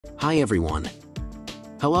Hi everyone.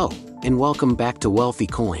 Hello, and welcome back to Wealthy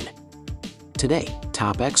Coin. Today,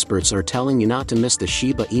 top experts are telling you not to miss the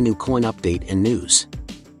Shiba Inu coin update and news.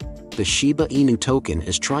 The Shiba Inu token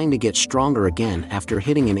is trying to get stronger again after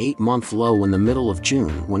hitting an 8-month low in the middle of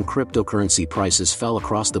June when cryptocurrency prices fell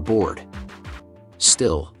across the board.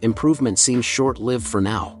 Still, improvement seems short-lived for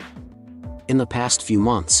now. In the past few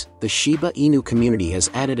months, the Shiba Inu community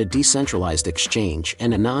has added a decentralized exchange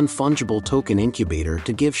and a non-fungible token incubator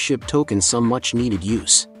to give Shib tokens some much-needed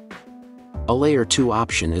use. A Layer 2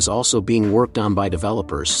 option is also being worked on by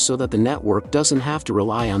developers so that the network doesn't have to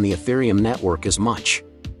rely on the Ethereum network as much.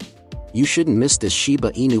 You shouldn't miss this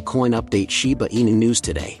Shiba Inu coin update Shiba Inu news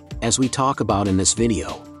today, as we talk about in this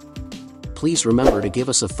video. Please remember to give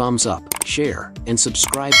us a thumbs up, share, and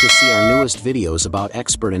subscribe to see our newest videos about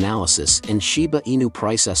expert analysis and Shiba Inu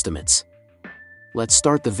price estimates. Let's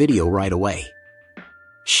start the video right away.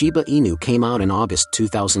 Shiba Inu came out in August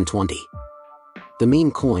 2020. The meme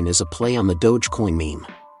coin is a play on the Dogecoin meme.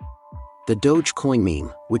 The Dogecoin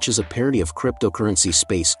meme, which is a parody of cryptocurrency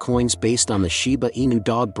space coins based on the Shiba Inu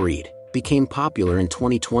dog breed, became popular in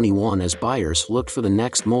 2021 as buyers looked for the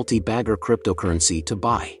next multi-bagger cryptocurrency to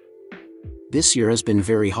buy. This year has been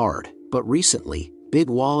very hard, but recently, big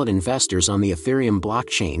wallet investors on the Ethereum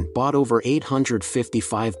blockchain bought over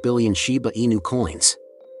 855 billion Shiba Inu coins.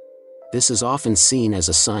 This is often seen as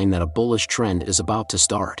a sign that a bullish trend is about to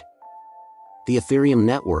start. The Ethereum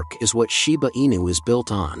network is what Shiba Inu is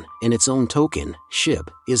built on, and its own token, Shib,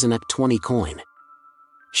 is an ETH20 coin.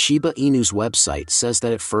 Shiba Inu's website says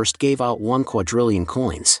that it first gave out 1 quadrillion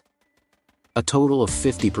coins. A total of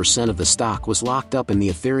 50% of the stock was locked up in the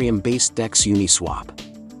Ethereum-based DEX Uniswap.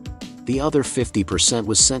 The other 50%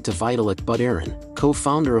 was sent to Vitalik Buterin,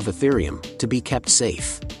 co-founder of Ethereum, to be kept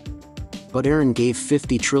safe. Buterin gave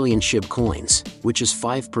 50 trillion Shib coins, which is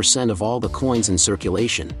 5% of all the coins in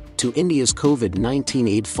circulation, to India's COVID-19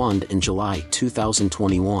 aid fund in July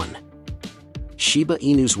 2021. Shiba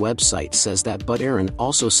Inu's website says that Buterin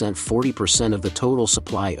also sent 40% of the total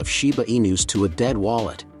supply of Shiba Inus to a dead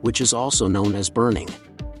wallet, which is also known as burning.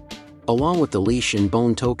 Along with the leash and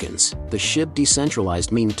bone tokens, the Shib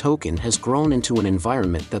decentralized meme token has grown into an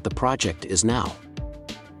environment that the project is now.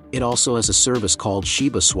 It also has a service called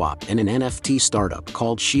Shiba Swap and an NFT startup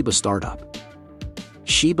called Shiba Startup.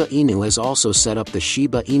 Shiba Inu has also set up the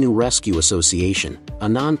Shiba Inu Rescue Association, a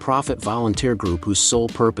non-profit volunteer group whose sole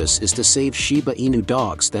purpose is to save Shiba Inu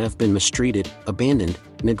dogs that have been mistreated, abandoned,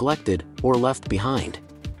 neglected, or left behind.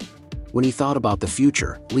 When he thought about the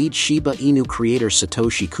future, lead Shiba Inu creator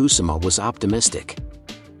Satoshi Kusama was optimistic.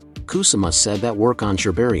 Kusama said that work on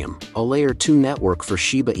Shibarium, a Layer 2 network for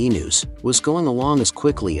Shiba Inus, was going along as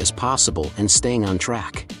quickly as possible and staying on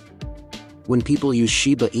track. When people use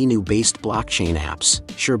Shiba Inu-based blockchain apps,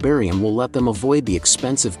 Shibarium will let them avoid the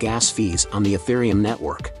expensive gas fees on the Ethereum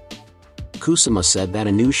network. Kusama said that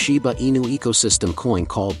a new Shiba Inu ecosystem coin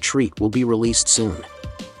called Treat will be released soon.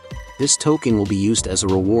 This token will be used as a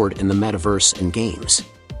reward in the metaverse and games.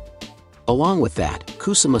 Along with that,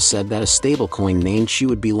 Kusama said that a stablecoin named Shi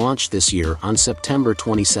would be launched this year on September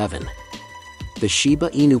 27. The Shiba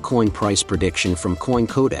Inu coin price prediction from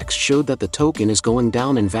CoinCodex showed that the token is going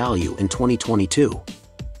down in value in 2022.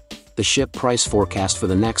 The Shib price forecast for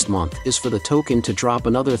the next month is for the token to drop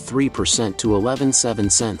another 3% to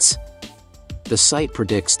 11.7 cents. The site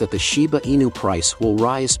predicts that the Shiba Inu price will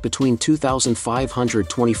rise between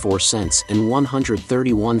 2,524 cents and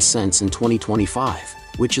 131 cents in 2025,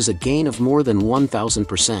 which is a gain of more than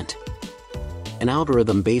 1,000%. An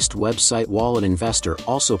algorithm-based website Wallet Investor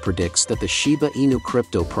also predicts that the Shiba Inu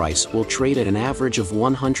crypto price will trade at an average of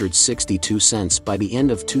 162 cents by the end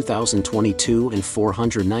of 2022 and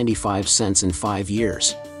 495 cents in 5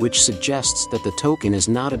 years, which suggests that the token is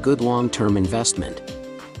not a good long-term investment.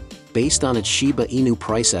 Based on its Shiba Inu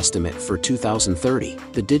price estimate for 2030,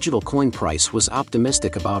 the digital coin price was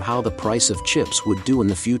optimistic about how the price of chips would do in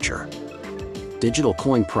the future. Digital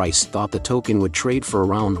Coin Price thought the token would trade for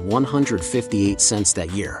around 158 cents that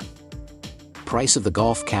year. Price of the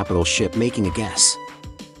Gulf capital ship making a guess.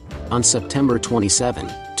 On September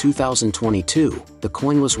 27, 2022, the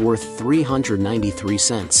coin was worth 393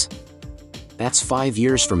 cents. That's 5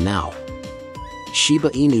 years from now. Shiba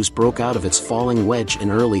Inus broke out of its falling wedge in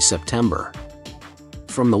early September.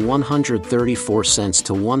 From the 134 cents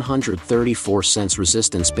to 134 cents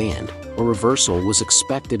resistance band, a reversal was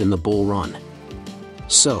expected in the bull run.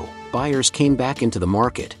 So, buyers came back into the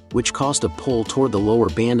market, which caused a pull toward the lower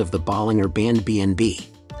band of the Bollinger Band BNB.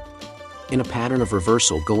 In a pattern of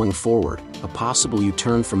reversal going forward, a possible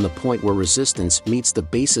U-turn from the point where resistance meets the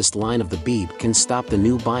basest line of the BEAB can stop the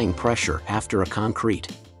new buying pressure after a concrete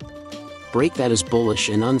break that is bullish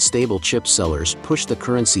and unstable chip sellers pushed the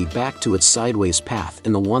currency back to its sideways path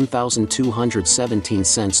in the 1,217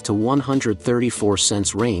 cents to 134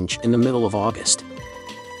 cents range in the middle of August.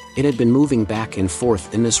 It had been moving back and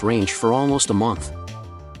forth in this range for almost a month.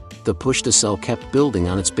 The push to sell kept building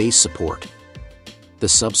on its base support. The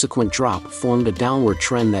subsequent drop formed a downward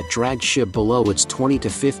trend that dragged Shib below its 20 to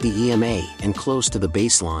 50 EMA and close to the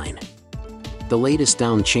baseline. The latest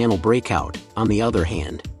down channel breakout, on the other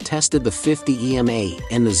hand, tested the 50 EMA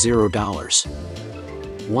and the $0.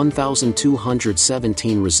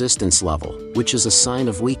 1,217 resistance level, which is a sign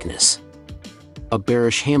of weakness. A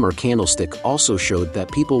bearish hammer candlestick also showed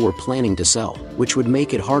that people were planning to sell, which would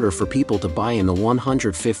make it harder for people to buy in the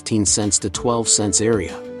 115 cents to 12 cents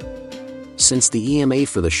area. Since the EMA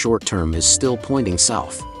for the short term is still pointing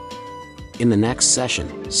south. In the next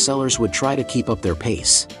session, sellers would try to keep up their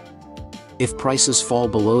pace. If prices fall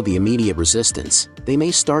below the immediate resistance, they may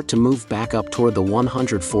start to move back up toward the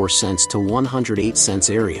 104 cents to 108 cents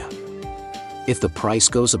area. If the price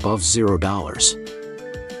goes above $0,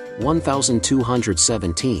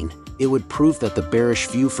 1,217, it would prove that the bearish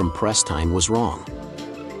view from press time was wrong.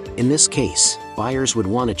 In this case, buyers would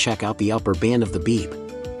want to check out the upper band of the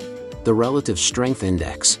BEEB. The Relative Strength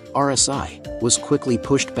Index, RSI, was quickly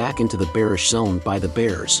pushed back into the bearish zone by the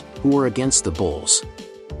bears, who were against the bulls.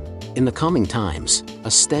 In the coming times,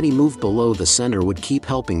 a steady move below the center would keep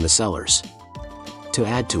helping the sellers. To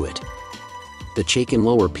add to it, the Chaikin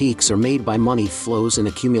lower peaks are made by money flows and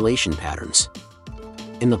accumulation patterns.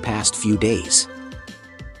 In the past few days,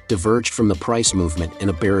 diverged from the price movement in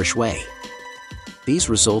a bearish way. These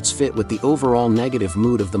results fit with the overall negative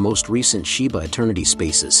mood of the most recent Shiba Eternity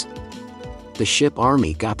spaces. The Shib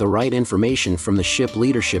Army got the right information from the Shib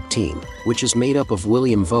leadership team, which is made up of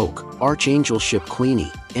William Vogt, Archangel Shib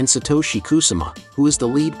Queenie, and Satoshi Kusama, who is the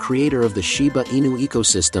lead creator of the Shiba Inu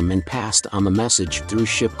ecosystem and passed on the message through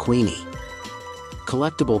Shib Queenie.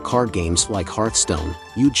 Collectible card games like Hearthstone,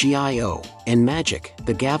 Yu-Gi-Oh!, and Magic,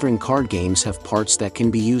 the Gathering card games have parts that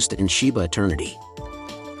can be used in Shiba Eternity.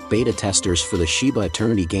 Beta testers for the Shiba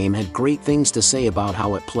Eternity game had great things to say about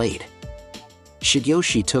how it played.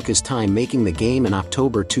 Shigeyoshi took his time making the game in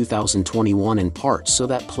October 2021 in part so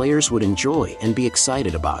that players would enjoy and be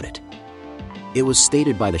excited about it. It was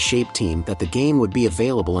stated by the Shape team that the game would be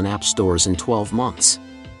available in app stores in 12 months.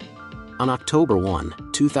 On October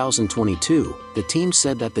 1, 2022, the team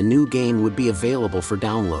said that the new game would be available for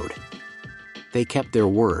download. They kept their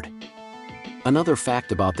word. Another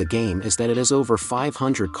fact about the game is that it has over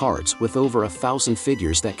 500 cards with over 1,000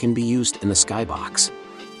 figures that can be used in the skybox.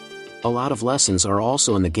 A lot of lessons are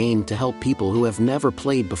also in the game to help people who have never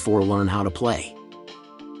played before learn how to play.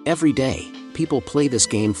 Every day, people play this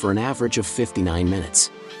game for an average of 59 minutes.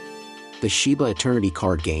 The Shiba Eternity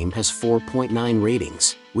card game has 4.9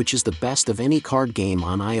 ratings, which is the best of any card game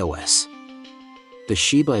on iOS. The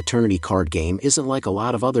Shiba Eternity card game isn't like a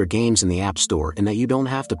lot of other games in the App Store in that you don't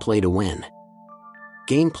have to play to win.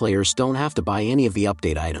 Game players don't have to buy any of the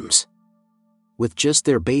update items. With just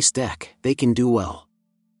their base deck, they can do well.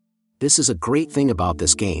 This is a great thing about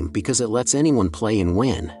this game because it lets anyone play and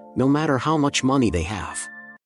win, no matter how much money they have.